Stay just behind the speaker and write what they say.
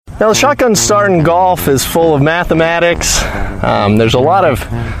Now, the shotgun start in golf is full of mathematics. There's a lot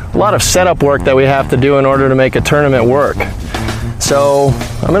of setup work that we have to do in order to make a tournament work. So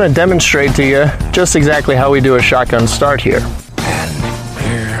I'm going to demonstrate to you just exactly how we do a shotgun start here. And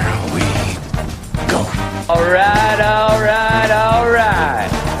here we go. All right, all right, all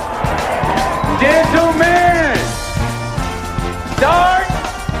right. Gentlemen, start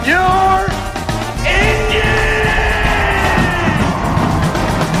your engine!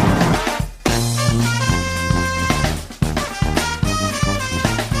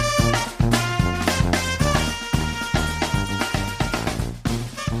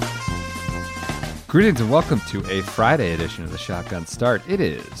 Greetings and welcome to a Friday edition of the Shotgun Start. It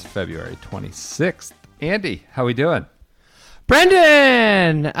is February 26th. Andy, how we doing?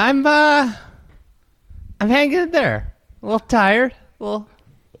 Brendan, I'm hanging in there. A little tired. A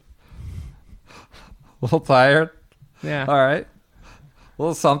little tired? Yeah. All right. A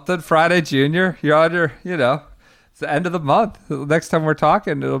little something. Friday, Junior. You're on your, it's the end of the month. Next time we're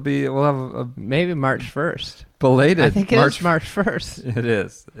talking, we'll have a Maybe March 1st. belated I think it's March 1st. It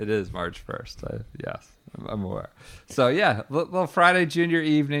is. It is March 1st. Yes, I'm aware. So, yeah, little Friday Junior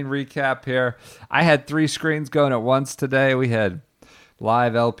evening recap here. I had 3 screens going at once today. We had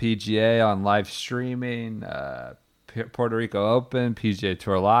live LPGA on live streaming, Puerto Rico Open, PGA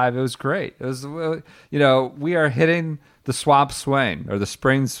Tour Live. It was great. It was, we are hitting the swamp swing, or the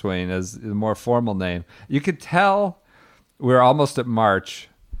spring swing as the more formal name. You could tell we're almost at March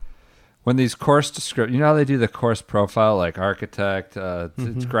when these course descriptions, how they do the course profile, like architect,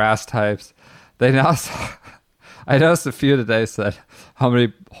 grass types. They now, I noticed a few today said how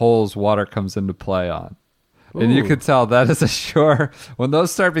many holes water comes into play on. And you can tell that is a sure, when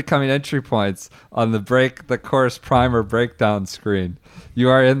those start becoming entry points on the course primer breakdown screen, you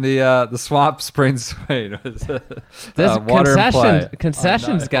are in the swamp spring swing. There's water in play.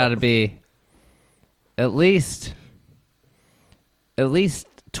 concession's got to be at least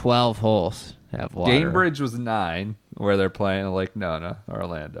 12 holes have water. Gainbridge was 9, where they're playing in Lake Nona,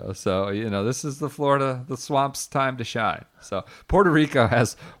 Orlando. So, this is the swamp's time to shine. So, Puerto Rico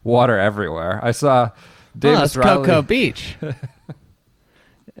has water everywhere. I saw Davis Riley. Coco Beach.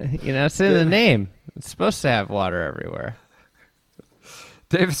 It's in the name. It's supposed to have water everywhere.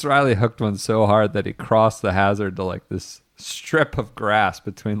 Davis Riley hooked one so hard that he crossed the hazard to this strip of grass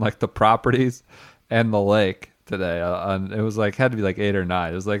between the properties and the lake today. It was had to be 8 or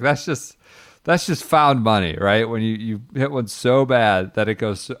 9. It was that's just found money, right? When you hit one so bad that it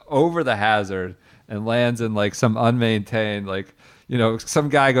goes over the hazard and lands in some unmaintained, some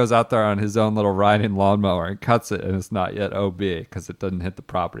guy goes out there on his own little riding lawnmower and cuts it, and it's not yet OB because it doesn't hit the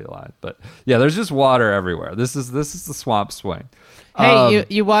property line. But yeah, there's just water everywhere. This is the swamp swing. Hey,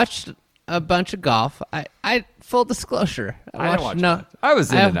 you watched a bunch of golf. I full disclosure. I didn't watch much. I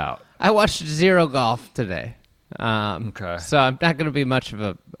was in and out. I watched 0 golf today. Okay. So I'm not going to be much of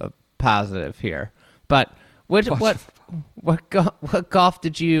a positive here. But what golf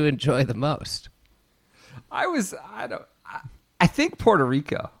did you enjoy the most? I think Puerto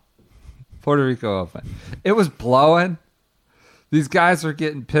Rico Open. It was blowing. These guys are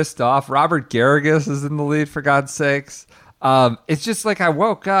getting pissed off. Robert Garrigus is in the lead, for God's sakes. It's just I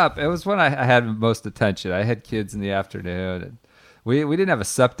woke up. It was when I had most attention. I had kids in the afternoon, and we didn't have a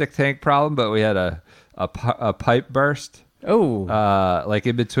septic tank problem, but we had a pipe burst. Oh,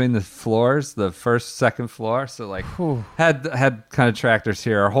 in between the floors, the first, second floor. So had contractors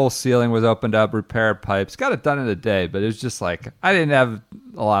here. Our whole ceiling was opened up, repaired pipes. Got it done in a day, but it was just I didn't have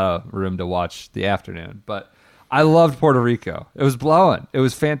a lot of room to watch the afternoon. But I loved Puerto Rico. It was blowing. It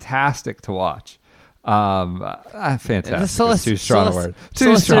was fantastic to watch. Fantastic. It's too strong a word.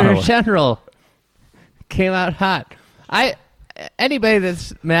 Solicitor General came out hot. Anybody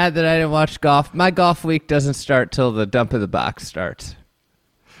that's mad that I didn't watch golf, my golf week doesn't start till the dump of the box starts.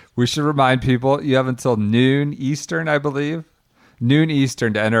 We should remind people you have until noon Eastern, I believe. Noon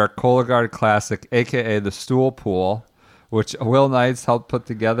Eastern to enter our Cologuard Classic, a.k.a. the Stool Pool, which Will Knights helped put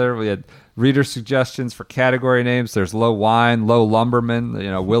together. We had reader suggestions for category names. There's Low Wine, Low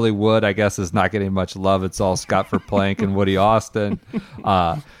Lumberman. Willie Wood, I guess, is not getting much love. It's all Scott Verplank and Woody Austin.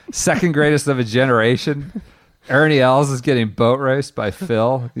 Second greatest of a generation. Ernie Els is getting boat raced by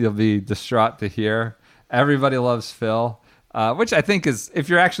Phil. You'll be distraught to hear. Everybody loves Phil, which I think is, if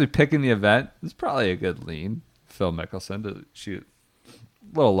you're actually picking the event, is probably a good lean. Phil Mickelson to shoot a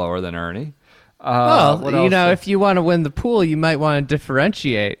little lower than Ernie. If you want to win the pool, you might want to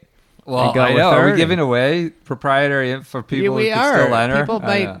differentiate. Well, I know. Are we giving away proprietary info for people who can still enter? People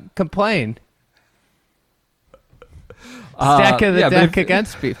might complain. Stack of the deck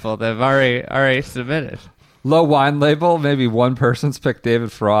against people that have already submitted. Low wine label. Maybe one person's picked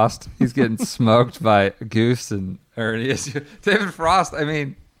David Frost. He's getting smoked by Goose and Ernie. David Frost, I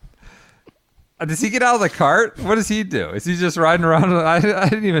mean, does he get out of the cart? What does he do? Is he just riding around? I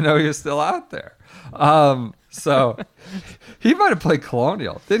didn't even know he was still out there. So he might have played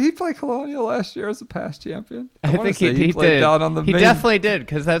Colonial. Did he play Colonial last year as a past champion? I think he played did. down on the He main, definitely did,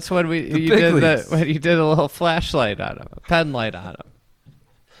 because that's when you did a little flashlight on him, a pen light on him.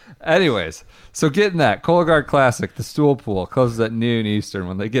 Anyways, so getting that Cologuard Classic, the stool pool closes at noon Eastern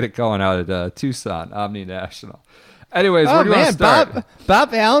when they get it going out at Tucson Omni National. Anyways, where do you want to start?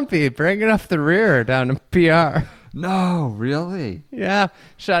 Bob Allenby bringing up the rear down in PR. No, really? Yeah,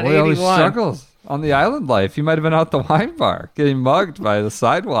 shot Boy, always 81. struggles on the island life. He might have been out the wine bar getting mugged by the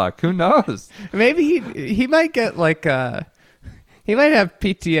sidewalk. Who knows? Maybe he might get like he might have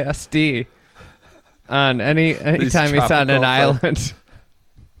PTSD on anytime he's on an island.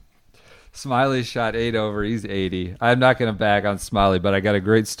 Smylie shot 8 over. He's 80. I'm not going to bag on Smylie, but I got a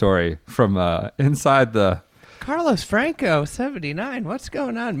great story from inside the. Carlos Franco, 79. What's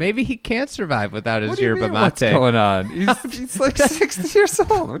going on? Maybe he can't survive without his What do you yerba mean, mate. what's going on? He's like 60 years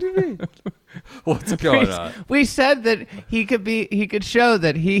old. What do you mean? What's going on? We said that he could show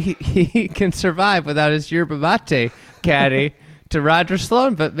that he can survive without his yerba mate caddy to Roger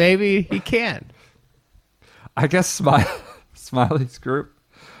Sloan, but maybe he can. I guess Smiley's group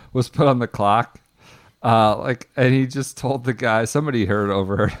was put on the clock. And he just told the guy, somebody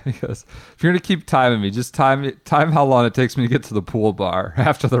overheard. He goes, if you're going to keep timing me, just time how long it takes me to get to the pool bar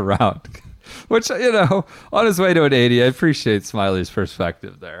after the round. Which, on his way to an 80, I appreciate Smiley's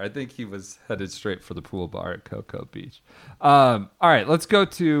perspective there. I think he was headed straight for the pool bar at Coco Beach. All right, let's go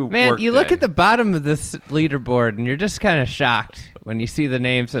to Man, Workday. you look at the bottom of this leaderboard, and you're just kind of shocked when you see the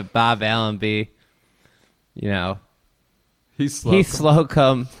names of Bob Allenby, Heath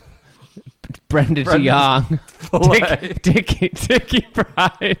Slocum, Brendan DeYoung, Dickie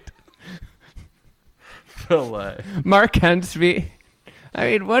Pride, Filet. Mark Hensby. I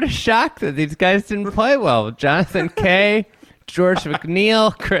mean, what a shock that these guys didn't play well. Jonathan Kay, George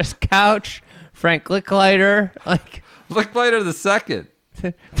McNeil, Chris Couch, Frank Licklider. Licklider the second.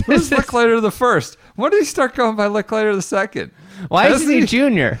 Who's Licklider the first? When did he start going by Licklider the second? Why isn't he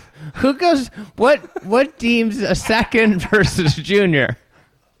junior? Who goes? What deems a second versus junior?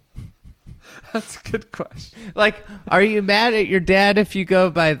 That's a good question. Are you mad at your dad if you go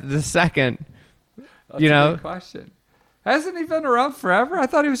by the second? That's a good question. Hasn't he been around forever? I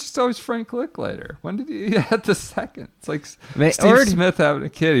thought he was just always Frank Licklider. When did he get the second? It's like Steve Smith having a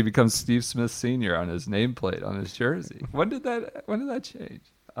kid. He becomes Steve Smith Sr. on his nameplate on his jersey. When did that change?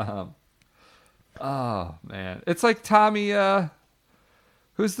 Oh man, it's like Tommy.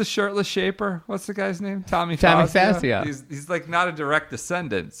 Who's the shirtless shaper? What's the guy's name? Tommy Fazio. He's like not a direct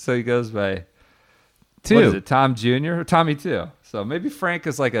descendant, so he goes by two. What is it, Tom Jr. or Tommy 2? So maybe Frank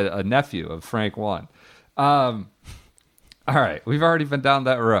is like a nephew of Frank 1. All right, we've already been down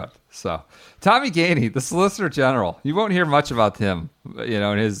that road. So Tommy Gainey, the Solicitor General, you won't hear much about him,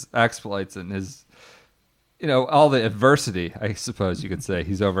 and his exploits and his, all the adversity, I suppose you could say,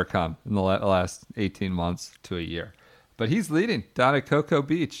 he's overcome in the last 18 months to a year. But he's leading down at Coco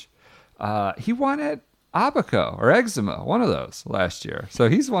Beach. He won at Abaco or Eczema, one of those last year. So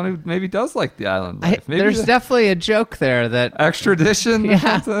he's one who maybe does like the island life. There's definitely a joke there that extradition,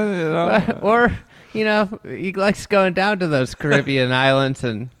 yeah, or something, he likes going down to those Caribbean islands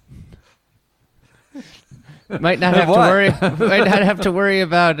and might not have to worry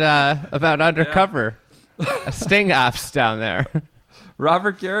about undercover sting ops down there.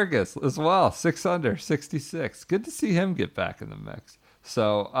 Robert Garrigus as well, 6 under, 66. Good to see him get back in the mix.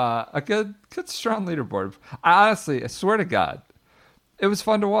 So a good strong leaderboard. I swear to God, it was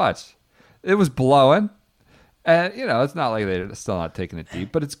fun to watch. It was blowing. And it's not like they're still not taking it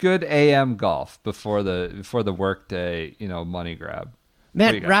deep, but it's good AM golf before the workday, money grab.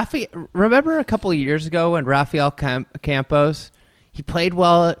 Man, remember a couple of years ago when Rafael Campos, he played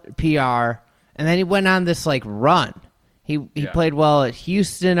well at PR, and then he went on this run. He played well at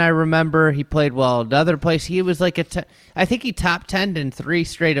Houston, I remember. He played well at another place. He was I think he top 10'd in 3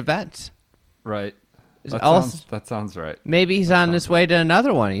 straight events. Right. That sounds right. Maybe he's on his way to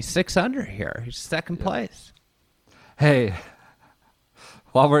another one. He's 6 under here. He's second place. Hey,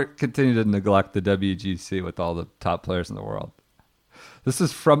 while we're continuing to neglect the WGC with all the top players in the world, this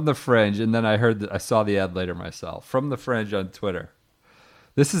is From the Fringe, and then I saw the ad later myself. From the Fringe on Twitter.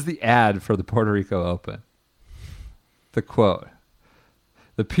 This is the ad for the Puerto Rico Open. The quote: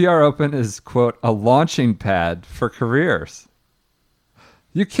 "The PR Open is, quote, a launching pad for careers."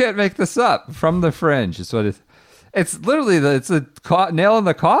 You can't make this up. From the Fringe is what it is. It's literally it's a nail in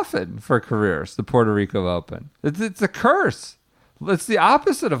the coffin for careers. The Puerto Rico Open. It's a curse. It's the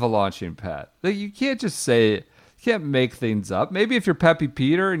opposite of a launching pad. Like, you can't just say it. You can't make things up. Maybe if you're Pepe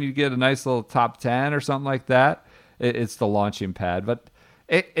Peter and you get a nice little top 10 or something like that, it's the launching pad. But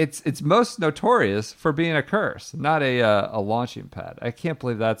it's most notorious for being a curse, not a launching pad. I can't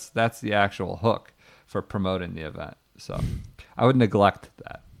believe that's the actual hook for promoting the event. So I would neglect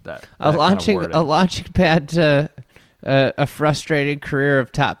that. A launching pad to a frustrating career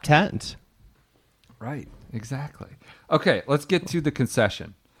of top tens. Right, exactly. Okay, let's get to the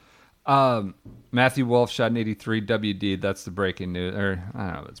concession. Matthew Wolff shot an 83 WD. That's the breaking news. Or I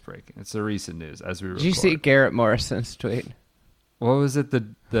don't know if it's breaking. It's the recent news as we record. Did you see Garrett Morrison's tweet? What was it? The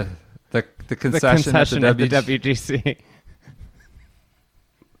concession, at the WGC.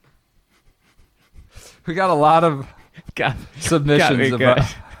 We got a lot of submissions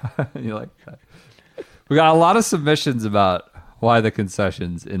about. You like that? We got a lot of submissions about why the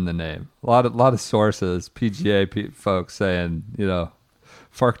concession's in the name. A lot of sources, PGA folks saying,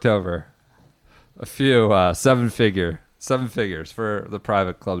 forked over a few seven figures for the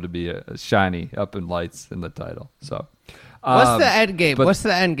private club to be a shiny up in lights in the title. So, what's the end game? What's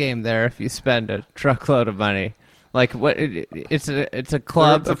the end game there? If you spend a truckload of money, like what? It's a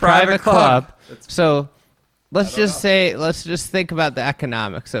club, a private club. So let's just think about the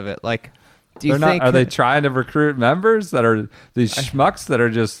economics of it. Like, do you think are they trying to recruit members that are these schmucks that are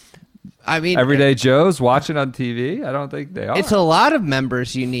just? I mean, everyday Joes watching on TV? I don't think they are. It's a lot of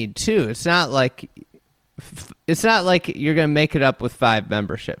members you need too. It's not like you're going to make it up with 5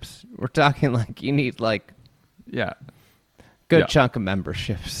 memberships. We're talking like you need good chunk of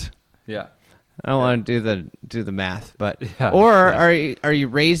memberships. Yeah. I don't want to do the math, but are you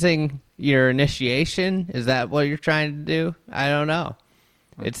raising your initiation? Is that what you're trying to do? I don't know.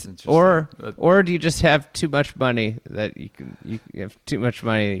 Or do you just have too much money that you have too much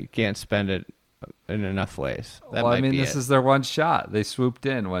money that you can't spend it in enough ways? This is their one shot. They swooped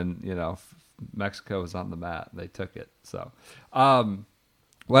in when Mexico was on the mat. They took it. So,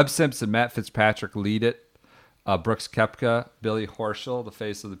 Webb Simpson, Matt Fitzpatrick lead it. Brooks Koepka, Billy Horschel, the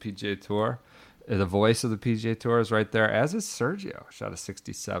face of the PGA Tour, the voice of the PGA Tour, is right there. As is Sergio, shot a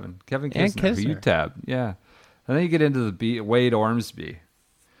 67. Kevin Kisner, UTAB, yeah. And then you get into the Wade Ormsby.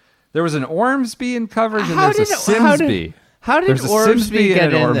 There was an Ormsby in coverage, and there's a Simsby. How did Ormsby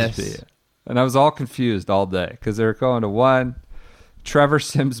get in this? And I was all confused all day because they were going to one, Trevor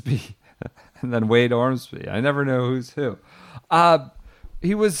Simsby, and then Wade Ormsby. I never know who's who.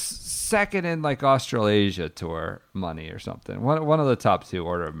 He was second in like Australasia Tour money or something. One of the top 2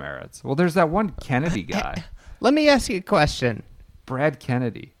 order of merits. Well, there's that one Kennedy guy. Let me ask you a question. Brad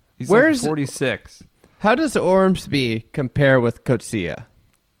Kennedy. He's like 46. How does Ormsby compare with Coetzee?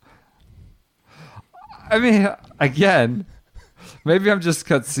 I mean, again, maybe I'm just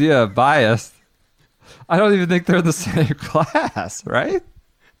Coetzee biased. I don't even think they're in the same class, right?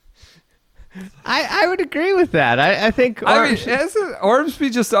 I would agree with that. I think. Isn't Ormsby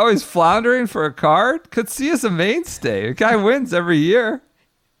just always floundering for a card? Coetzee is a mainstay. The guy wins every year.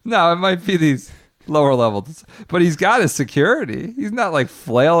 No, it might be these lower levels, but he's got his security. He's not like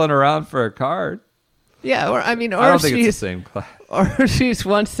flailing around for a card. Yeah, I don't think it's the same class. Ormsby's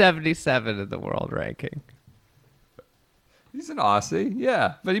 177 in the world ranking. He's an Aussie,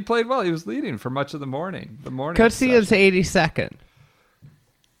 yeah, but he played well. He was leading for much of the morning. Coetzee is 82nd.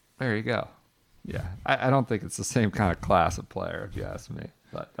 There you go. Yeah, I don't think it's the same kind of class of player, if you ask me.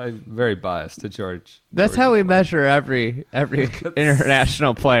 But I'm very biased to George. That's how we measure every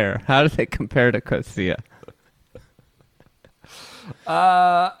international player. How do they compare to Coetzee?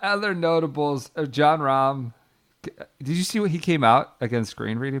 Other notables, John Rahm. Did you see what he came out against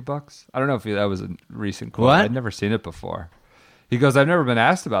screen reading books? I don't know if that was a recent quote. What? I'd never seen it before. He goes, I've never been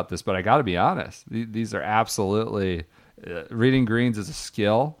asked about this, but I got to be honest. These are absolutely reading greens is a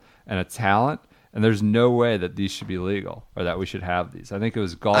skill and a talent, and there's no way that these should be legal or that we should have these. I think it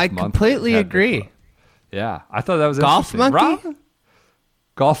was Golf Monthly. I completely agree. Yeah, I thought that was Golf interesting. Monkey?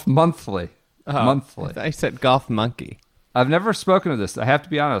 Golf Monthly. Monthly. I said Golf Monkey. I've never spoken of this. I have to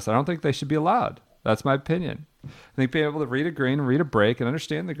be honest. I don't think they should be allowed. That's my opinion. I think being able to read a green and read a break and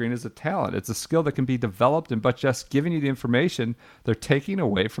understand the green is a talent. It's a skill that can be developed, but just giving you the information, they're taking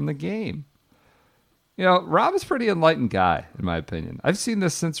away from the game. Rob is a pretty enlightened guy, in my opinion. I've seen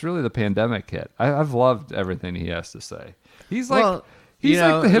this since really the pandemic hit. I've loved everything he has to say. He's like the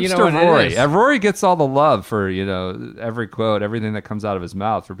hipster Rory. Rory gets all the love for every quote, everything that comes out of his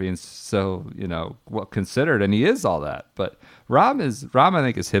mouth for being so well considered, and he is all that. But Rob, I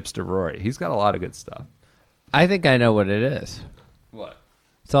think, is hipster Rory. He's got a lot of good stuff. I think I know what it is. What?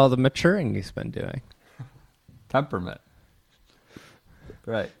 It's all the maturing he's been doing. temperament.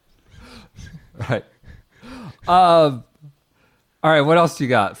 Right. Right. All right, what else you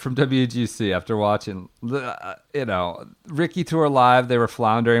got from WGC after watching? Ricky Tour Live, they were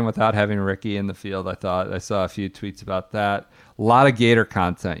floundering without having Ricky in the field, I thought. I saw a few tweets about that. A lot of Gator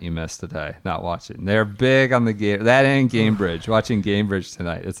content you missed today, not watching. They're big on the Gator. That and Gamebridge, watching Gamebridge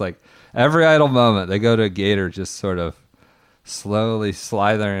tonight. It's like every idle moment, they go to a Gator just sort of slowly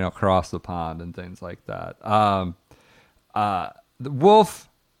slithering across the pond and things like that. The Wolff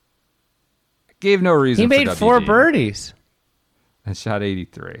gave no reason for WD. He made 4 birdies. And shot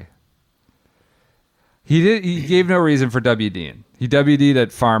 83. He gave no reason for WDing. He WD'd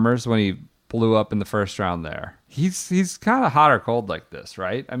at Farmers when he blew up in the first round there. He's kind of hot or cold like this,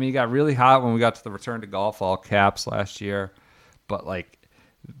 right? I mean, he got really hot when we got to the Return to Golf all caps last year, but the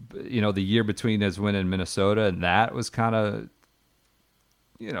year between his win in Minnesota and that was kind of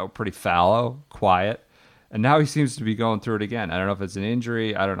pretty fallow, quiet. And now he seems to be going through it again. I don't know if it's an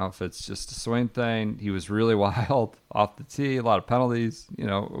injury. I don't know if it's just a swing thing. He was really wild off the tee, a lot of penalties,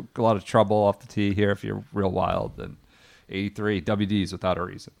 a lot of trouble off the tee here if you're real wild. And 83 WDs without a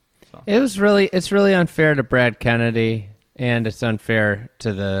reason. So. It's really unfair to Brad Kennedy, and it's unfair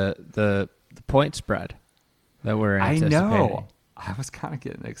to the point spread that we're anticipating. I know. I was kind of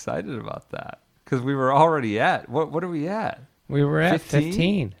getting excited about that because we were already at what are we at? We were at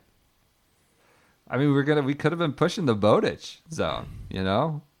 15. I mean, we could have been pushing the Bowditch zone,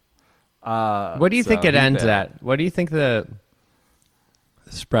 What do you think it ends at? What do you think the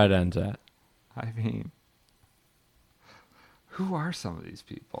spread ends at? I mean, who are some of these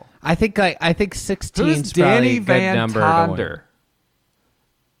people? I think 16 Who's is probably Danny a good Van number. Tonder?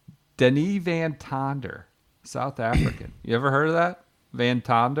 Denis Van Tonder, South African. You ever heard of that? Van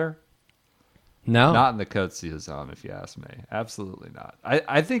Tonder? No, not in the Coatsy zone, if you ask me. Absolutely not.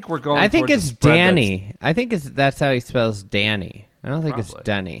 I think we're going. I think towards it's Danny. I think that's how he spells Danny. I don't think Probably. it's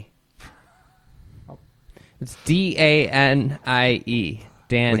Denny. It's DANIE.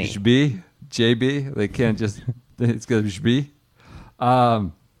 Danny. Like B, JB. They can't just. It's going to be. I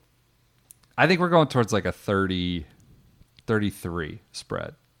think we're going towards like a 30, 33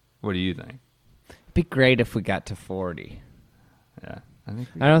 spread. What do you think? It'd be great if we got to 40. Yeah.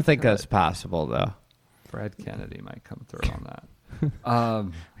 I don't think that's possible, though. Brad Kennedy might come through on that.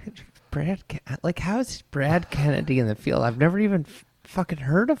 How is Brad Kennedy in the field? I've never even fucking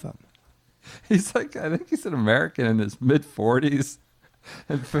heard of him. He's I think he's an American in his mid-40s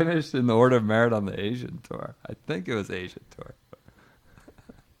and finished in the Order of Merit on the Asian Tour. I think it was Asian Tour.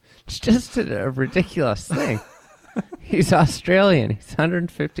 It's just a ridiculous thing. He's Australian. He's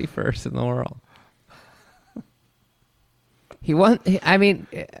 151st in the world. He won. I mean,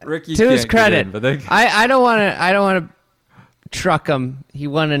 Ricky to his credit, in, I don't want to truck him. He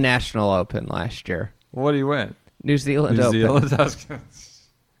won a national open last year. What did he win? New Zealand New Open. Zealand.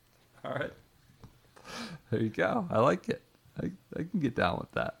 All right, there you go. I like it. I can get down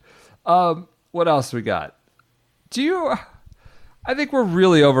with that. What else we got? I think we're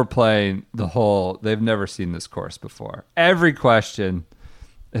really overplaying the whole. They've never seen this course before. Every question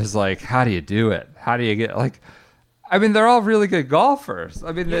is like, how do you do it? How do you get I mean, they're all really good golfers.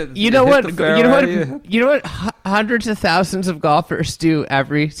 I mean, you know what? Hundreds of thousands of golfers do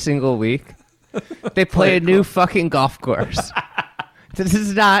every single week. They play a new fucking golf course. This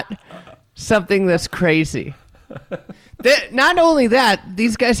is not something that's crazy. Not only that,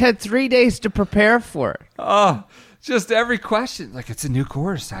 these guys had 3 days to prepare for it. Oh, just every question. It's a new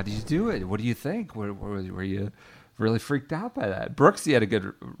course. How do you do it? What do you think? Were you really freaked out by that? Brooksy had a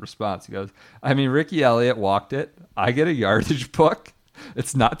good response. He goes, I mean, Ricky Elliott walked it. I get a yardage book.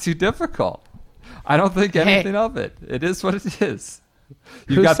 It's not too difficult. I don't think anything of it. It is what it is.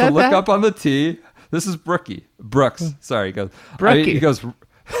 You got to look up on the tee. This is Brooks. Sorry. He goes, Brookie. He goes,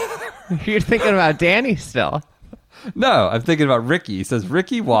 you're thinking about Danny still. No, I'm thinking about Ricky. He says,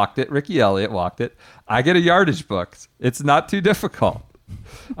 Ricky walked it. Ricky Elliott walked it. I get a yardage book. It's not too difficult.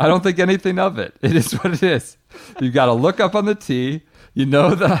 I don't think anything of it. It is what it is. You've got to look up on the tee.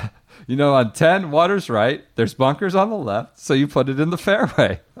 On 10, water's right. There's bunkers on the left, so you put it in the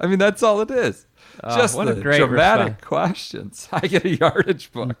fairway. I mean, that's all it is. Just what the a great dramatic response. questions. I get a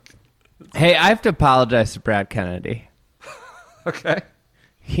yardage book. Hey, I have to apologize to Brad Kennedy. Okay.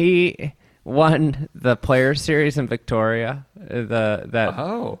 He won the Players Series in Victoria,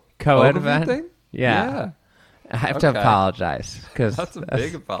 that co-ed event. Thing? Yeah. I have to apologize because that's a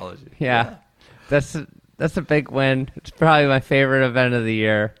big apology. Yeah, that's a big win. It's probably my favorite event of the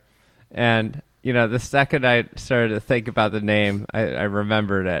year. And the second I started to think about the name, I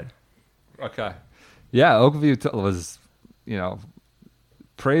remembered it. Okay. Yeah, Oakview was,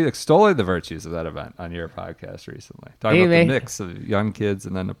 extolling the virtues of that event on your podcast recently. Talking about the mix of young kids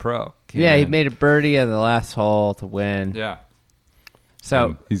and then the pro. He made a birdie on the last hole to win. Yeah. So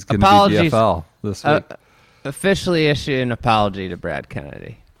and he's going to be DFL this week. Officially issue an apology to Brad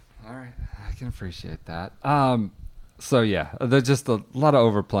Kennedy. All right. I can appreciate that. So, yeah, there's just a lot of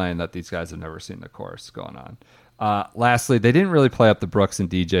overplaying that these guys have never seen the course going on. Lastly, they didn't really play up the Brooks and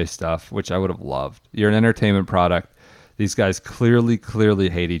DJ stuff, which I would have loved. You're an entertainment product. These guys clearly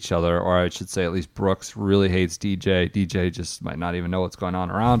hate each other, or I should say at least Brooks really hates DJ. DJ just might not even know what's going on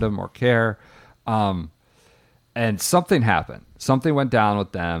around him or care. And something happened. Something went down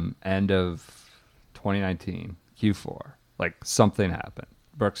with them end of 2019, Q4. Like, something happened.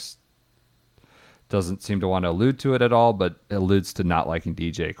 Brooks doesn't seem to want to allude to it at all, but alludes to not liking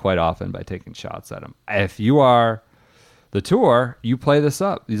DJ quite often by taking shots at him. If you are the tour, you play this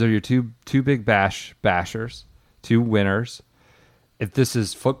up. These are your two big bashers, two winners. If this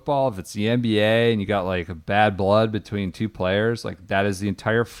is football, if it's the NBA and you got like a bad blood between two players, like that is the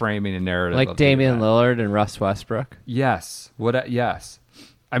entire framing and narrative. Like Damian Lillard and Russ Westbrook. Yes. Yes.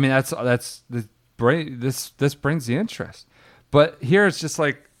 I mean, this brings the interest. But here it's just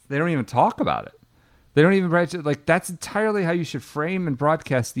like they don't even talk about it. They don't even write it. Like, that's entirely how you should frame and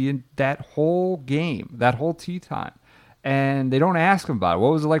broadcast that whole game, that whole tee time. And they don't ask him about it.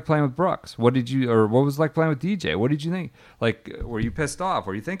 What was it like playing with Brooks? What was it like playing with DJ? What did you think? Like, were you pissed off?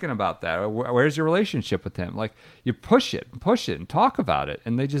 Were you thinking about that? Where's your relationship with him? Like, you push it and talk about it.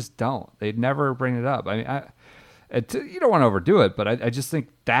 And they just don't. They never bring it up. I mean, you don't want to overdo it, but I just think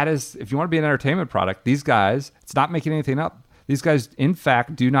that is, if you want to be an entertainment product, these guys, it's not making anything up. These guys, in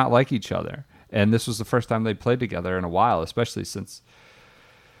fact, do not like each other. And this was the first time they played together in a while, especially since,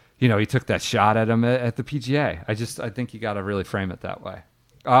 he took that shot at him at the PGA. I think you got to really frame it that way.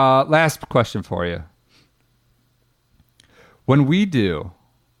 Last question for you. When we do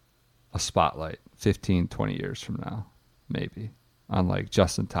a spotlight 15, 20 years from now, maybe, on like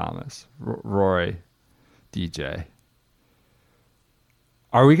Justin Thomas, Rory, DJ,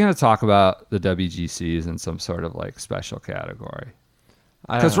 are we going to talk about the WGCs in some sort of like special category?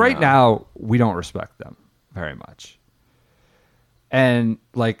 Because right now we don't respect them very much. And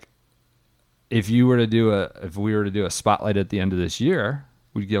like, if we were to do a spotlight at the end of this year,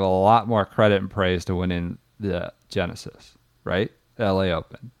 we'd give a lot more credit and praise to winning the Genesis, right? The LA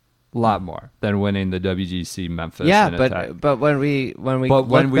Open, a lot more than winning the WGC Memphis. Yeah, but when we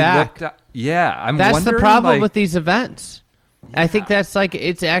look back, that's the problem with these events. Yeah. I think that's like,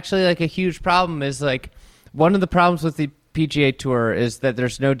 it's actually like a huge problem. Is like one of the problems with the PGA Tour is that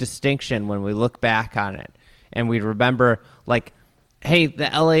there's no distinction when we look back on it, and we remember like, hey, the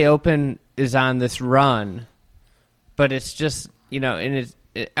LA Open is on this run, but it's just, and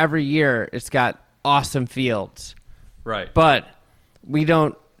every year it's got awesome fields, right? But we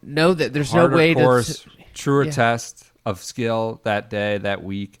don't know that there's no way course, truer test of skill that day, that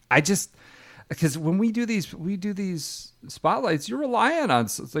week. Because when we do these spotlights, you're relying on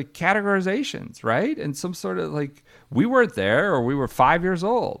like categorizations, right? And some sort of like, we weren't there or we were 5 years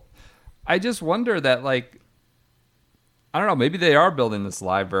old. I just wonder that, like, I don't know, maybe they are building this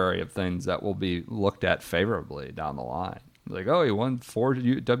library of things that will be looked at favorably down the line. Like, oh, he won 4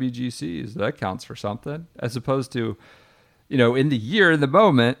 WGCs. That counts for something. As opposed to, in the year, in the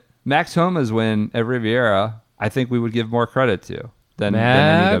moment, Max Homa's win at Riviera, I think we would give more credit to than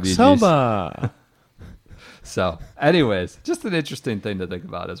any WGC. Homa. So, anyways, just an interesting thing to think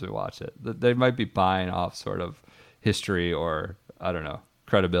about as we watch it. They might be buying off sort of history or, I don't know,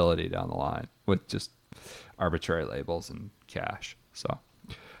 credibility down the line with just arbitrary labels and cash. So,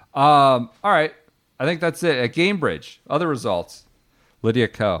 all right. I think that's it. At Gamebridge, other results. Lydia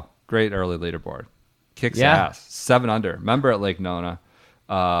Ko, great early leaderboard. Kicks ass. 7 under. Member at Lake Nona.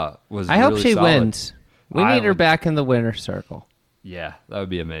 I hope she wins. We need her back in the winner's circle. Yeah, that would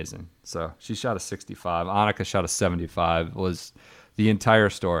be amazing. So she shot a 65. Annika shot a 75. Was the entire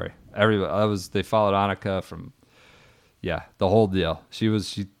story. They followed Annika from, the whole deal.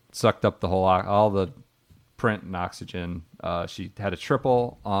 She sucked up all the print and oxygen. She had a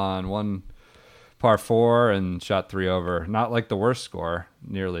triple on one par 4 and shot 3 over. Not like the worst score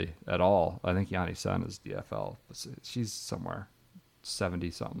nearly at all. I think Yanni Sen is DFL. She's somewhere 70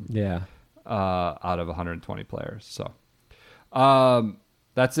 something. Yeah. Out of 120 players. So.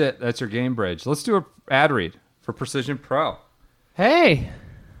 That's it. That's your game bridge. Let's do an ad read for Precision Pro. Hey.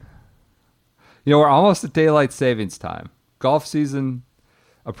 We're almost at daylight savings time. Golf season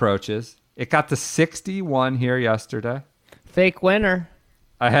approaches. It got to 61 here yesterday. Fake winner.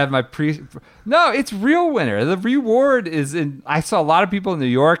 I had my No, it's real winter. The reward is in. I saw a lot of people in the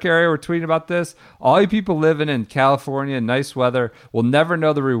New York area were tweeting about this. All you people living in California, nice weather, will never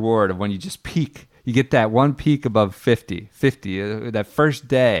know the reward of when you just peak. You get that one peak above 50, that first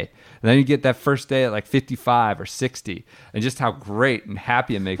day. And then you get that first day at like 55 or 60, and just how great and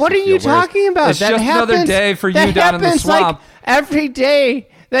happy it makes you feel. What are you talking about? It's just another day for you down in the swamp. Like every day.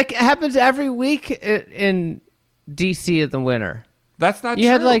 That happens every week in DC in the winter. That's not true. You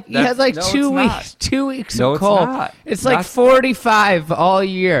had like no, 2 weeks, 2 weeks No, of it's cold. not. It's like Not- 45 all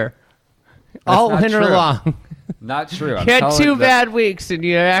year, all not winter true. long. Not true. I'm You had telling 2 you that- bad weeks, and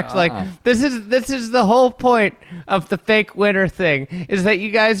you act like this is the whole point of the fake winter thing, is that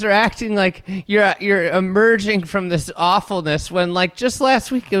you guys are acting like you're emerging from this awfulness when like just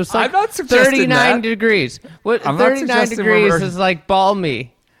last week it was like I'm not suggesting 39 that. degrees. What I'm not 39 suggesting degrees we're- is like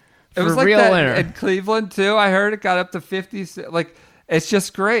balmy It for was like real that winter. in Cleveland too. I heard it got up to 50. Like it's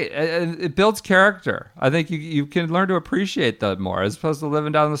just great. It builds character. I think you can learn to appreciate that more as opposed to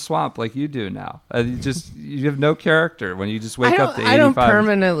living down in the swamp like you do now. You have no character when you just wake up to 85. I don't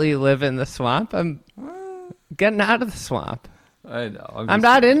permanently live in the swamp. I'm getting out of the swamp. I know. I'm just-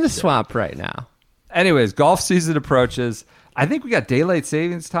 not in the swamp right now. Anyways, golf season approaches. I think we got daylight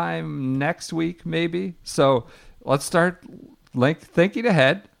savings time next week, maybe. So let's start thinking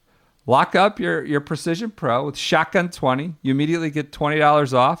ahead. Lock up your Precision Pro with Shotgun 20. You immediately get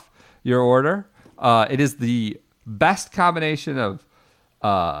 $20 off your order. It is the best combination of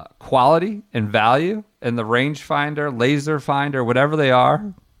quality and value in the rangefinder, laser finder, whatever they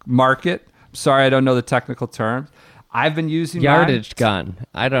are, market. Sorry, I don't know the technical terms. I've been using Yardage gun.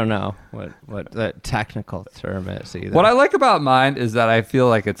 I don't know what the technical term is either. What I like about mine is that I feel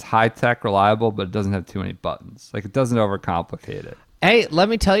like it's high-tech, reliable, but it doesn't have too many buttons. Like, it doesn't overcomplicate it. Hey, let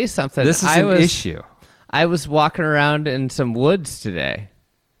me tell you something. This is an issue. I was walking around in some woods today.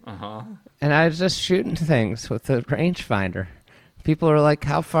 And I was just shooting things with the rangefinder. People were like,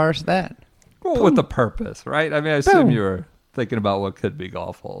 how far is that? Well, with a purpose, right? I mean, I assume Boom. you were thinking about what could be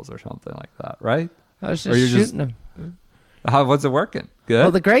golf holes or something like that, right? I was Or you're just just- shooting them. What's it working? Good?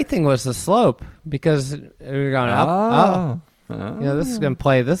 Well, the great thing was the slope because we were going up. Oh. This is going to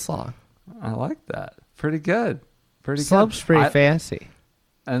play this long. I like that. Pretty good. Pretty Slope's good. pretty fancy.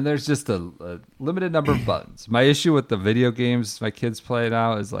 And there's just a limited number of buttons. My issue with the video games my kids play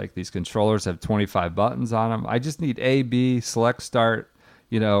now is like these controllers have 25 buttons on them. I just need A, B, select, start,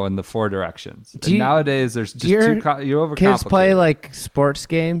 in the 4 directions. And nowadays, there's just you overcomplicate. Kids play like sports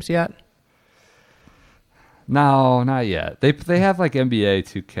games yet? No, not yet. They have like NBA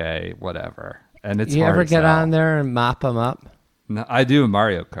 2K, whatever. And it's You hard ever as get hell. on there and mop them up? No, I do in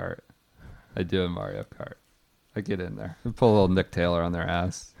Mario Kart. I get in there. We pull a little Nick Taylor on their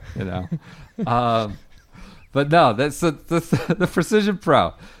ass, But no, that's the Precision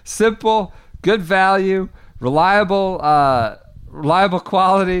Pro. Simple, good value, reliable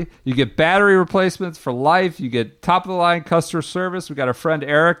quality. You get battery replacements for life. You get top of the line customer service. We got our friend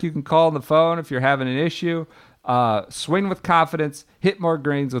Eric you can call on the phone if you're having an issue. Swing with confidence. Hit more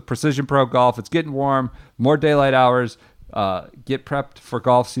greens with Precision Pro Golf. It's getting warm. More daylight hours. Get prepped for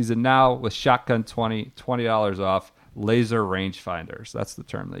golf season now with Shotgun 20, $20 off. Laser rangefinders. That's the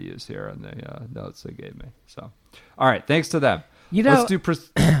term they use here in the notes they gave me. So, all right. Thanks to them. Let's do.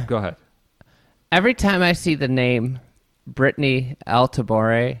 Go ahead. Every time I see the name Brittany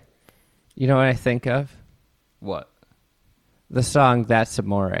Altabore, you know what I think of? What? The song That's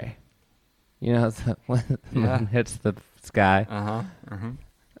Amore. When the moon hits the sky.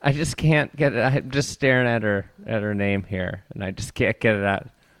 I just can't get it. I'm just staring at her name here, and I just can't get it out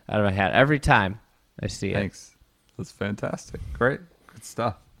of my head every time I see it. Thanks. That's fantastic. Great. Good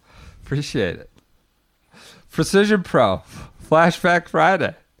stuff. Appreciate it. Precision Pro Flashback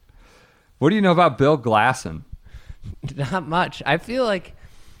Friday. What do you know about Bill Glasson? Not much. I feel like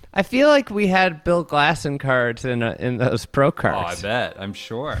we had Bill Glasson cards in those pro Oh, I cards. bet. I'm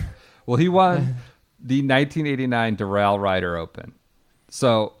sure. Well, he won the 1989 Doral Ryder Open.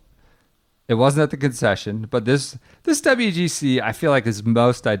 So it wasn't at the Concession, but this WGC I feel like is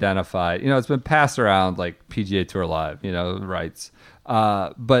most identified. It's been passed around like PGA Tour Live, rights.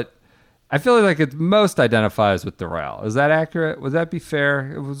 But I feel like it most identifies with Doral. Is that accurate? Would that be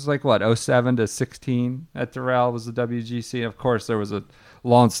fair? It was like what, 07 to 16 at Doral was the WGC. And of course, there was a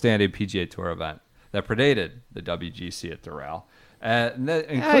long-standing PGA Tour event that predated the WGC at Doral. And that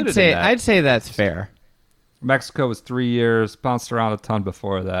included I'd say that's fair. Mexico was 3 years, bounced around a ton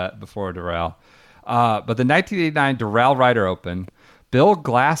before Doral. But the 1989 Doral Ryder Open, Bill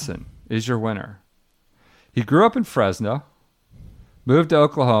Glasson is your winner. He grew up in Fresno, moved to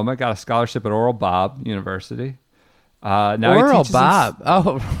Oklahoma, got a scholarship at Oral Bob University, Now he Oral teaches Bob.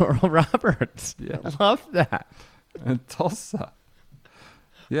 Oh, Oral Roberts. Yeah. I love that. in Tulsa.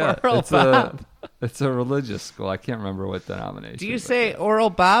 Yeah, Oral Bob. It's a religious school. I can't remember what denomination. Do you but say Oral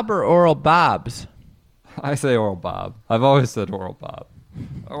Bob or Oral Bobs? I say Oral Bob. I've always said Oral Bob.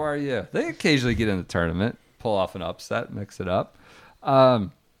 How are you? They occasionally get in the tournament, pull off an upset, mix it up. Bill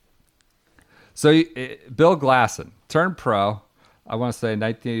Glasson turned pro, I want to say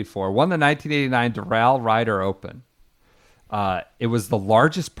 1984, won the 1989 Doral Ryder Open. It was the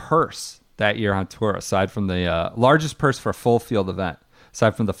largest purse that year on tour, aside from the largest purse for a full field event,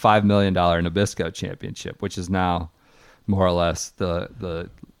 aside from the $5 million Nabisco Championship, which is now more or less the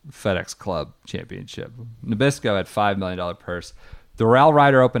FedEx Club Championship. Nabisco had $5 million purse. The Doral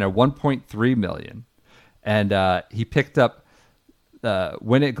Ryder Open at $1.3 million, and he picked up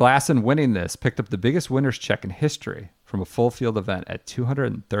Glasson winning this picked up the biggest winner's check in history from a full field event at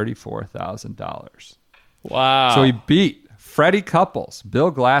 $234,000. Wow! So he beat Freddie Couples.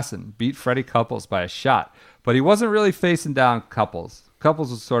 Bill Glasson beat Freddie Couples by a shot, but he wasn't really facing down Couples.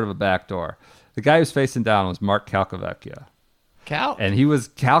 Couples was sort of a backdoor. The guy who was facing down was Mark Calcavecchia.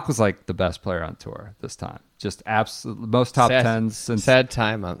 And Calc was like the best player on tour this time. Just absolute most top tens since sad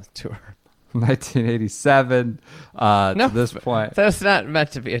time on the tour. 1987 to this point. That's not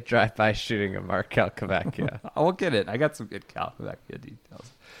meant to be a drive-by shooting of Mark Calcavecchia. We'll get it. I got some good Calcavecchia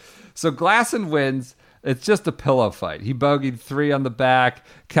details. So Glasson wins. It's just a pillow fight. He bogeyed 3 on the back.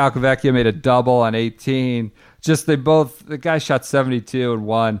 Calcavecchia made a double on 18. The guy shot 72 and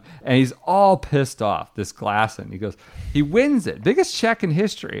won, and he's all pissed off, this Glasson. He wins it. Biggest check in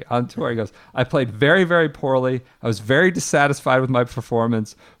history on tour. He goes, I played very, very poorly. I was very dissatisfied with my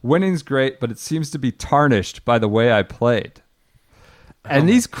performance. Winning's great, but it seems to be tarnished by the way I played. And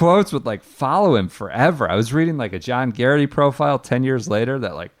these quotes would follow him forever. I was reading a John Garrity profile 10 years later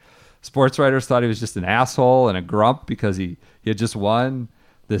that sports writers thought he was just an asshole and a grump because he had just won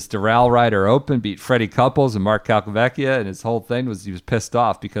this Doral Ryder Open, beat Freddie Couples and Mark Calcavecchia, and his whole thing was he was pissed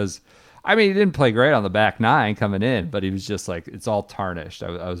off because, he didn't play great on the back 9 coming in, but he was just it's all tarnished.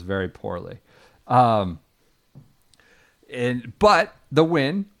 I was very poorly. But the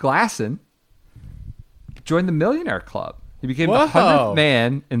win, Glasson joined the Millionaire Club. He became the 100th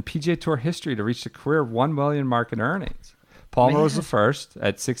man in PGA Tour history to reach the career 1 million mark in earnings. Palmer was the first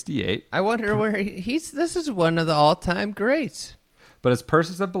at 68. I wonder where this is one of the all-time greats. But as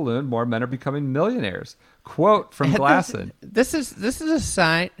purses have ballooned, more men are becoming millionaires. Quote from Glasson. This is a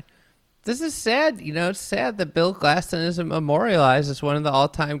sign. This is sad. It's sad that Bill Glasson isn't memorialized as one of the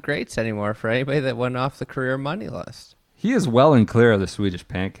all-time greats anymore for anybody that went off the career money list. He is well and clear of the Swedish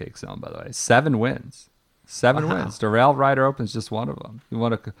pancake zone, by the way. 7 wins. 7 wins. Doral Ryder Open is just one of them. You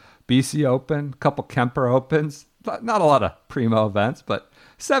won a BC Open, a couple Kemper Opens. Not a lot of primo events, but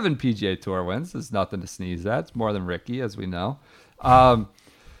 7 PGA Tour wins is nothing to sneeze at. It's more than Ricky, as we know.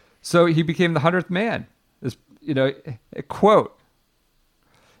 So he became the 100th man. A quote,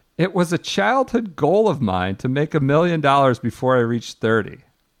 "It was a childhood goal of mine to make $1 million before I reached 30.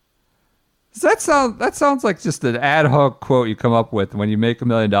 Does that sounds like just an ad hoc quote you come up with when you make $1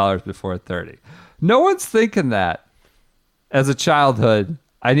 million before 30. No one's thinking that as a childhood.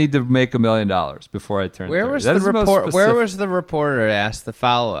 I need to make $1 million before I turn 30. Where was the reporter to ask the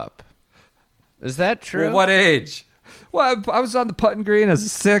follow-up? Is that true? Well, what age? Well, I was on the putting green as a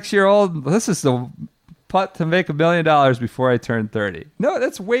 6-year-old. This is the putt to make $1 million before I turned 30. No,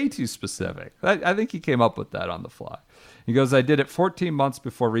 that's way too specific. I think he came up with that on the fly. He goes, I did it 14 months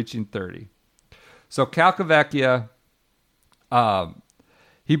before reaching 30. So Calcavecchia,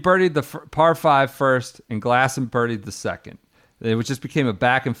 he birdied the par 5 first, and Glasson birdied the second. It just became a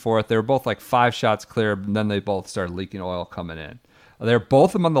back and forth. They were both 5 shots clear, and then they both started leaking oil coming in. They're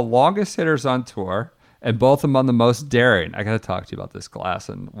both among the longest hitters on tour, and both among the most daring. I got to talk to you about this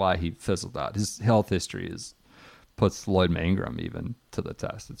Glasson, why he fizzled out. His health history puts Lloyd Mangrum even to the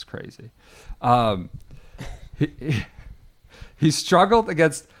test. It's crazy. He struggled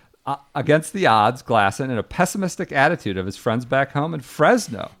against the odds, Glasson, and a pessimistic attitude of his friends back home in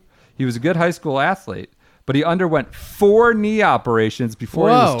Fresno. He was a good high school athlete, but he underwent 4 knee operations before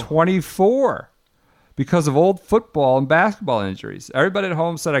he was 24 because of old football and basketball injuries. Everybody at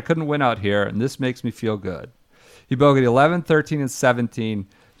home said I couldn't win out here, and this makes me feel good. He bogeyed 11, 13, and 17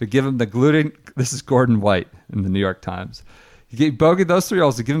 to give him the gloomy... This is Gordon White in the New York Times. He bogeyed those 3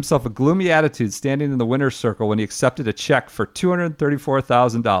 holes to give himself a gloomy attitude standing in the winner's circle when he accepted a check for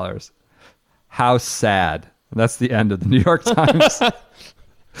 $234,000. How sad. And that's the end of the New York Times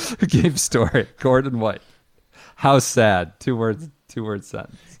game story. Gordon White. How sad. 2 words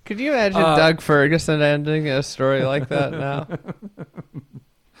sentence. Could you imagine Doug Ferguson ending a story like that now?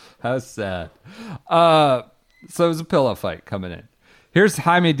 How sad. So it was a pillow fight coming in. Here's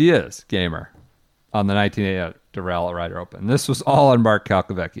Jaime Diaz, gamer, on the 1988 Doral Ryder Open. This was all on Mark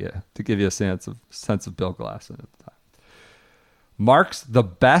Calcavecchia to give you a sense of Bill Glasson at the time. Mark's the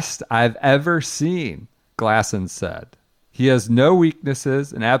best I've ever seen, Glasson said. He has no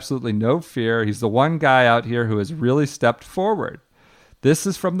weaknesses and absolutely no fear. He's the one guy out here who has really stepped forward. This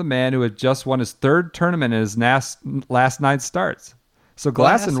is from the man who had just won his third tournament in his last 9 starts. So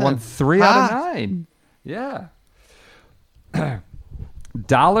Glasson won 3 out of 9. Yeah.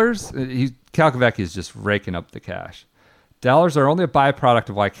 Dollars, Calcavecchia is just raking up the cash. Dollars are only a byproduct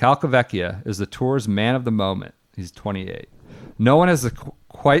of why Calcavecchia is the tour's man of the moment. He's 28. No one has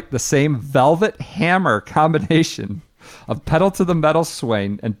quite the same velvet hammer combination of pedal to the metal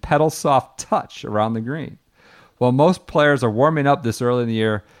swing and pedal soft touch around the green. While most players are warming up this early in the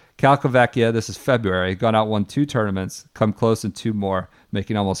year, Calcavecchia, this is February, gone out, won 2 tournaments, come close in 2 more,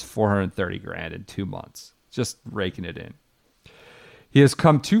 making almost $430,000 in 2 months. Just raking it in. He has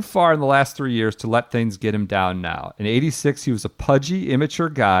come too far in the last 3 years to let things get him down now. In '86, he was a pudgy, immature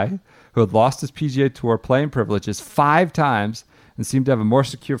guy who had lost his PGA Tour playing privileges 5 times and seemed to have a more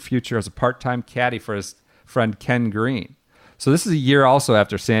secure future as a part-time caddy for his friend Ken Green. So this is a year also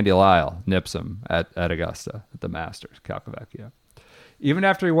after Sandy Lyle nips him at Augusta at the Masters, Calcavecchia. Even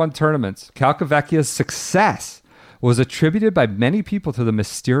after he won tournaments, Calcavecchia's success was attributed by many people to the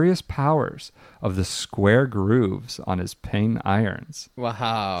mysterious powers of the square grooves on his ping irons.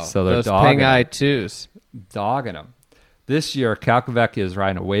 Wow. So they're those dogging ping eye twos. Dogging him. This year, Calcavecchia is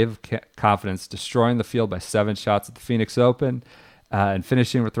riding a wave of confidence, destroying the field by 7 shots at the Phoenix Open and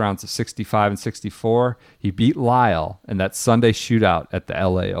finishing with rounds of 65 and 64. He beat Lyle in that Sunday shootout at the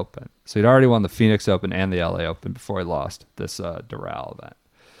LA Open. So he'd already won the Phoenix Open and the LA Open before he lost this Doral event.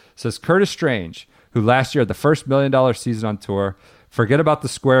 Says Curtis Strange, who last year had the first $1 million season on tour. Forget about the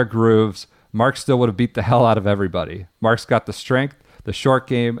square grooves. Mark still would have beat the hell out of everybody. Mark's got the strength, the short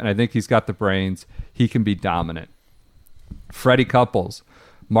game, and I think he's got the brains. He can be dominant. Freddie Couples.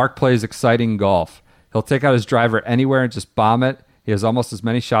 Mark plays exciting golf. He'll take out his driver anywhere and just bomb it. He has almost as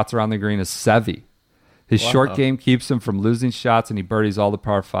many shots around the green as Seve. His short game keeps him from losing shots, and he birdies all the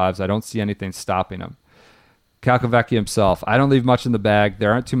par 5s. I don't see anything stopping him. Calcavecchia himself. I don't leave much in the bag.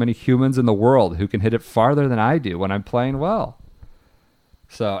 There aren't too many humans in the world who can hit it farther than I do when I'm playing well.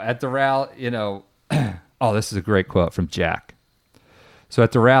 So at Doral, oh, this is a great quote from Jack. So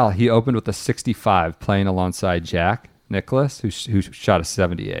at Doral, he opened with a 65 playing alongside Jack Nicklaus, who shot a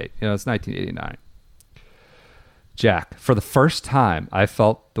 78. It's 1989. Jack, for the first time, I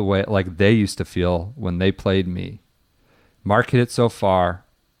felt the way like they used to feel when they played me. Mark hit it so far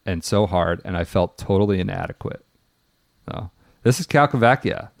and so hard, and I felt totally inadequate. So, this is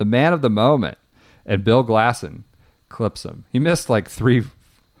Calcavecchia, the man of the moment, and Bill Glasson clips him. He missed like 4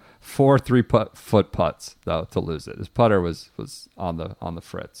 3-foot putts though to lose it. His putter was on the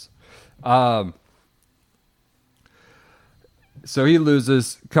fritz. So he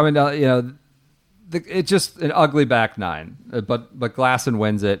loses coming down. It's just an ugly back 9, but Glasson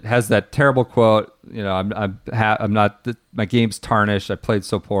wins it. Has that terrible quote. I'm not. My game's tarnished. I played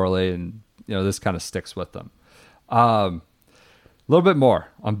so poorly, and this kind of sticks with them. A little bit more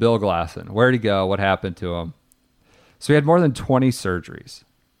on Bill Glasson. Where'd he go? What happened to him? So he had more than 20 surgeries.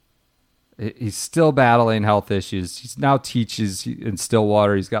 He's still battling health issues. He now teaches in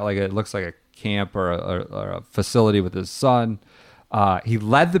Stillwater. He's got it looks like a camp or a facility with his son. He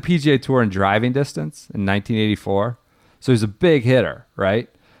led the PGA Tour in driving distance in 1984. So he's a big hitter, right?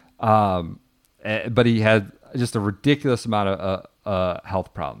 But he had just a ridiculous amount of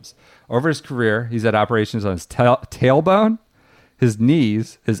health problems. Over his career, he's had operations on his tailbone, his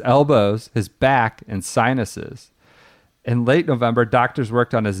knees, his elbows, his back, and sinuses. In late November, doctors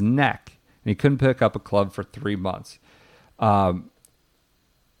worked on his neck, and he couldn't pick up a club for 3 months.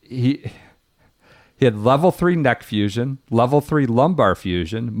 He had level 3 neck fusion, level 3 lumbar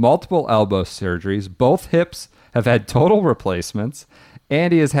fusion, multiple elbow surgeries. Both hips have had total replacements,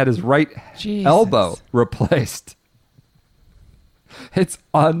 and he has had his right elbow replaced. It's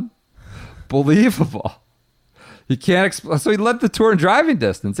unbelievable. He can't so he led the tour in driving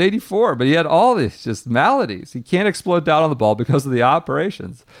distance, 84, but he had all these just maladies. He can't explode down on the ball because of the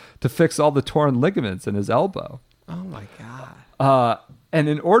operations to fix all the torn ligaments in his elbow. Oh my God. And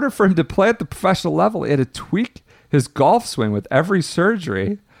in order for him to play at the professional level, he had to tweak his golf swing with every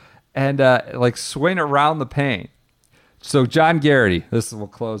surgery and swing around the pain. So John Garrity, we'll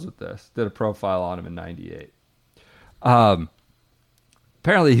close with this, did a profile on him in 98.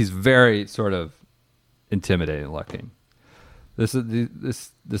 Apparently he's very sort of intimidating looking. This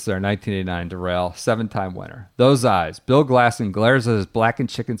is our 1989 Doral, 7-time winner. Those eyes. Bill Glasson glares at his blackened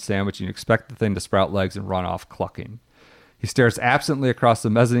chicken sandwich and you expect the thing to sprout legs and run off clucking. He stares absently across the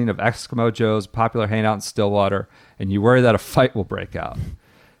mezzanine of Eskimo Joe's, popular hangout in Stillwater, and you worry that a fight will break out.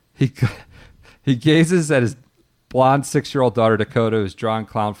 He gazes at his blonde 6-year-old daughter Dakota, who's drawing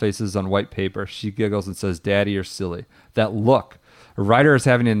clown faces on white paper. She giggles and says, "Daddy, you're silly." That look. A writer is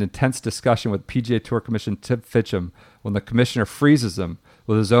having an intense discussion with PGA Tour Commissioner Tip Fitcham when the commissioner freezes him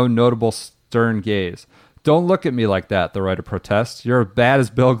with his own notable stern gaze. "Don't look at me like that," the writer protests. "You're as bad as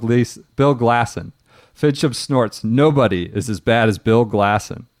Bill Glasson." Fitcham snorts, "Nobody is as bad as Bill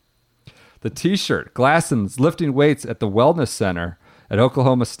Glasson." The t-shirt. Glasson's lifting weights at the wellness center at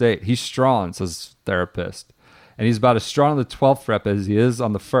Oklahoma State. "He's strong," says therapist. And he's about as strong on the 12th rep as he is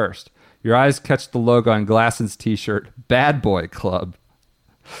on the first. Your eyes catch the logo on Glasson's t-shirt, Bad Boy Club.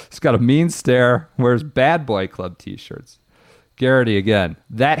 He's got a mean stare, wears Bad Boy Club t-shirts. Garrity again.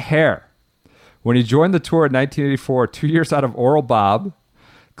 That hair. When he joined the tour in 1984, 2 years out of Oral Bob,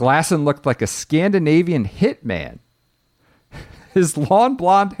 Glasson looked like a Scandinavian hitman. His long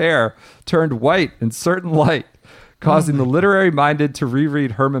blonde hair turned white in certain light, causing the literary-minded to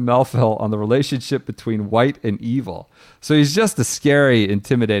reread Herman Melville on the relationship between white and evil. So he's just a scary,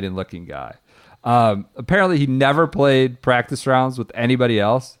 intimidating-looking guy. Apparently, he never played practice rounds with anybody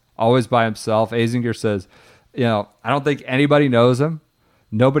else, always by himself. Azinger says, I don't think anybody knows him.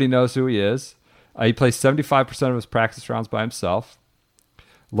 Nobody knows who he is. He plays 75% of his practice rounds by himself.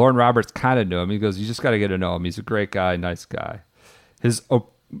 Lauren Roberts kind of knew him. He goes, you just got to get to know him. He's a great guy, nice guy. His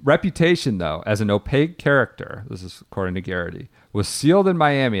reputation, though, as an opaque character, this is according to Garrity, was sealed in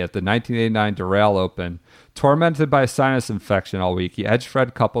Miami at the 1989 Doral Open. Tormented by a sinus infection all week, he edged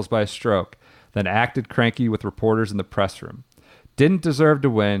Fred Couples by a stroke, then acted cranky with reporters in the press room. Didn't deserve to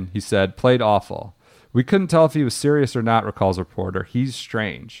win, he said, played awful. We couldn't tell if he was serious or not, recalls a reporter. He's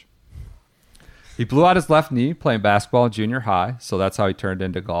strange. He blew out his left knee playing basketball in junior high, so that's how he turned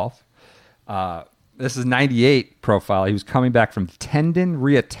into golf. This is 98 profile. He was coming back from tendon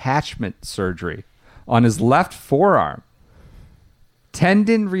reattachment surgery on his left forearm.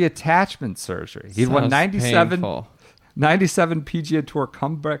 Tendon reattachment surgery. He won 97 PGA Tour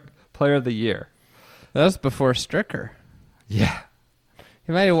Comeback Player of the Year. That was before Stricker. Yeah.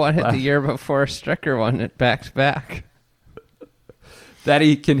 He might have won it the year before Stricker won it back to back. That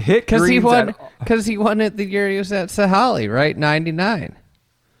he can hit greens because he won it the year he was at Smylie, right? 99.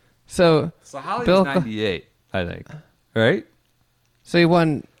 So Smylie was 98, I think. Right? So he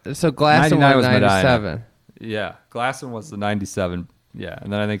won. So Glasson won 97. Yeah, Glasson was the 97. Yeah,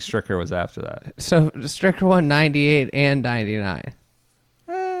 and then I think Stricker was after that. So Stricker won 98 and 99.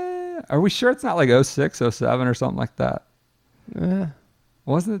 Are we sure it's not like 06, 07 or something like that?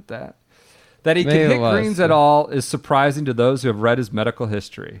 Wasn't it that? That he can hit greens at all is surprising to those who have read his medical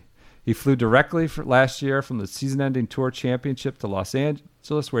history. He flew directly last year from the season-ending Tour Championship to Los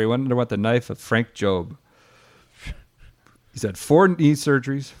Angeles, where he underwent the knife of Frank Jobe. He's had 4 knee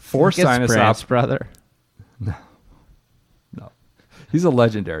surgeries, 4 sinus operations. Brother. No. He's a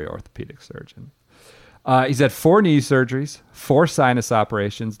legendary orthopedic surgeon. He's had 4 knee surgeries, 4 sinus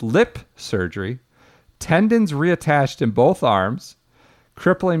operations, lip surgery, tendons reattached in both arms,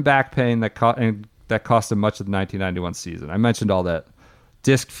 crippling back pain that cost him much of the 1991 season. I mentioned all that.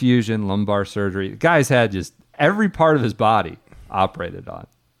 Disc fusion, lumbar surgery. The guy's had just every part of his body operated on.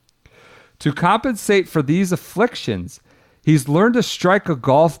 To compensate for these afflictions, he's learned to strike a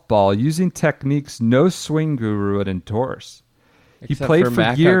golf ball using techniques no swing guru would endorse. He played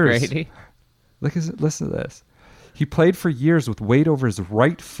for years. Listen to this. He played for years with weight over his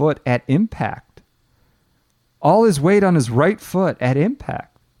right foot at impact. All his weight on his right foot at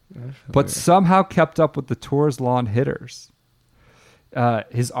impact. But somehow kept up with the tour's lawn hitters.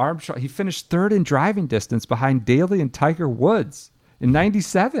 His arm shot, he finished 3rd in driving distance behind Daly and Tiger Woods in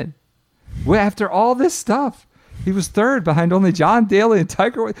 97. After all this stuff, he was 3rd behind only John Daly and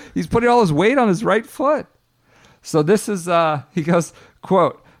Tiger Woods. He's putting all his weight on his right foot. So this is, he goes,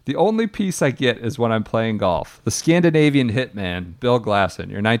 quote, "The only peace I get is when I'm playing golf." The Scandinavian hitman, Bill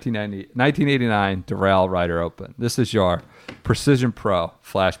Glasson, your 1989 Doral Ryder Open. This is your Precision Pro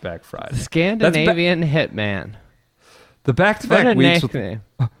Flashback Friday. Scandinavian hitman. The back-to-back weeks with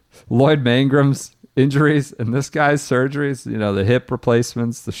Lloyd Mangram's injuries and this guy's surgeries, the hip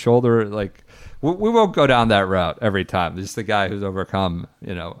replacements, the shoulder, we won't go down that route every time. Just the guy who's overcome,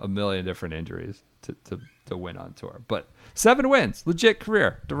 a million different injuries to win on tour. But 7 wins, legit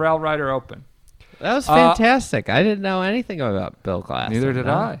career, Doral Ryder Open. That was fantastic. I didn't know anything about Bill Glasson. Neither did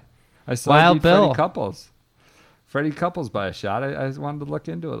I. I saw Wild Bill. Freddie Couples by a shot. I wanted to look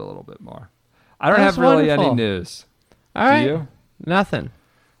into it a little bit more. I don't have really any news. All right. Do you? Nothing.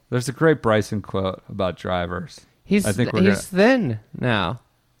 There's a great Bryson quote about drivers. He's I think he's thin now.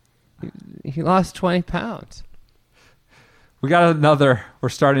 He lost 20 pounds. We got another. We're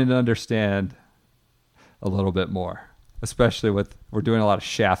starting to understand a little bit more, especially with we're doing a lot of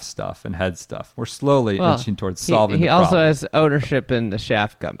shaft stuff and head stuff. We're slowly inching towards solving. He the also problem. has ownership in the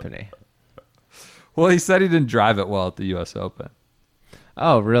shaft company. Well, he said he didn't drive it well at the U.S. Open.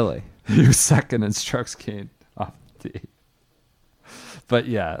 Oh, really? He was second in strokes gained off the tee. But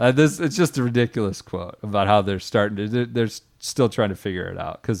yeah, it's just a ridiculous quote about how they're they're still trying to figure it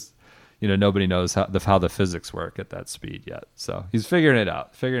out because, nobody knows how the physics work at that speed yet. So he's figuring it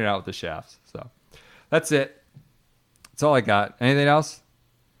out with the shafts. So that's it. That's all I got. Anything else?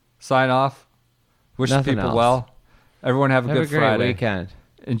 Sign off. Wish Nothing people else. well. Everyone have a good great Friday. weekend.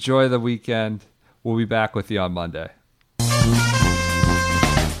 Enjoy the weekend. We'll be back with you on Monday.